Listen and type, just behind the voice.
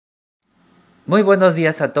Muy buenos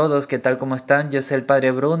días a todos, ¿qué tal? ¿Cómo están? Yo soy el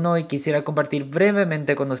Padre Bruno y quisiera compartir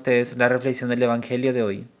brevemente con ustedes la reflexión del Evangelio de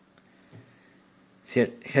hoy.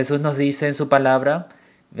 Jesús nos dice en su palabra,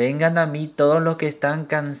 vengan a mí todos los que están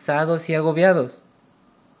cansados y agobiados.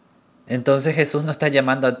 Entonces Jesús nos está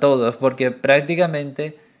llamando a todos porque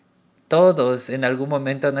prácticamente todos en algún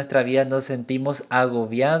momento de nuestra vida nos sentimos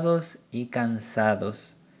agobiados y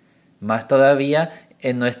cansados. Más todavía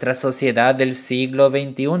en nuestra sociedad del siglo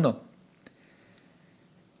XXI.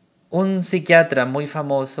 Un psiquiatra muy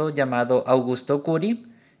famoso llamado Augusto Curi,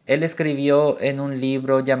 él escribió en un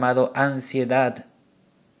libro llamado Ansiedad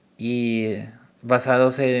y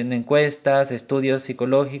basados en encuestas, estudios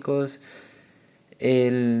psicológicos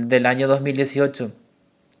del año 2018.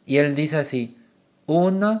 Y él dice así,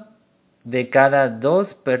 1 de cada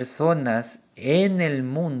 2 personas en el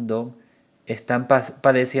mundo están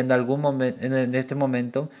padeciendo en este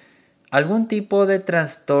momento algún tipo de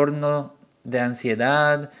trastorno de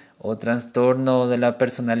ansiedad o trastorno de la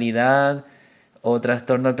personalidad o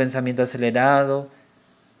trastorno del pensamiento acelerado.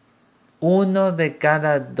 1 de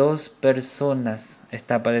cada 2 personas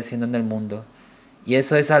está padeciendo en el mundo. Y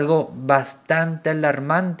eso es algo bastante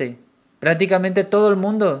alarmante. Prácticamente todo el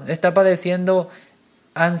mundo está padeciendo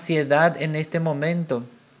ansiedad en este momento.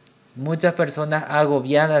 Muchas personas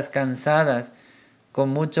agobiadas, cansadas, con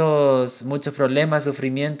muchos problemas,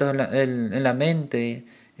 sufrimientos en la mente,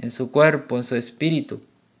 en su cuerpo, en su espíritu.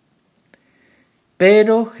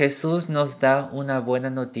 Pero Jesús nos da una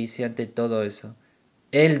buena noticia ante todo eso.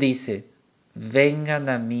 Él dice, vengan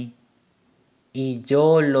a mí y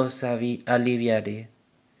yo los aliviaré.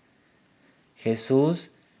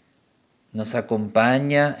 Jesús nos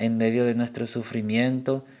acompaña en medio de nuestro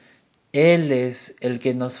sufrimiento. Él es el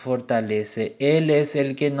que nos fortalece, Él es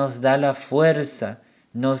el que nos da la fuerza,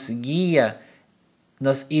 nos guía,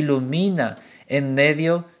 nos ilumina en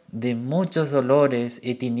medio de muchos dolores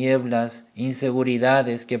y tinieblas,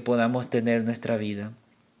 inseguridades que podamos tener en nuestra vida.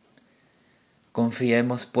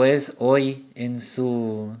 Confiemos pues hoy en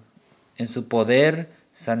su poder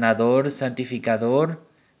sanador, santificador,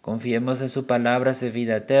 confiemos en su palabra de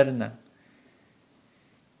vida eterna.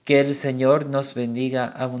 Que el Señor nos bendiga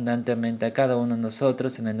abundantemente a cada uno de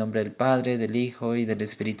nosotros, en el nombre del Padre, del Hijo y del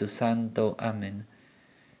Espíritu Santo. Amén.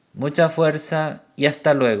 Mucha fuerza y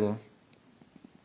hasta luego.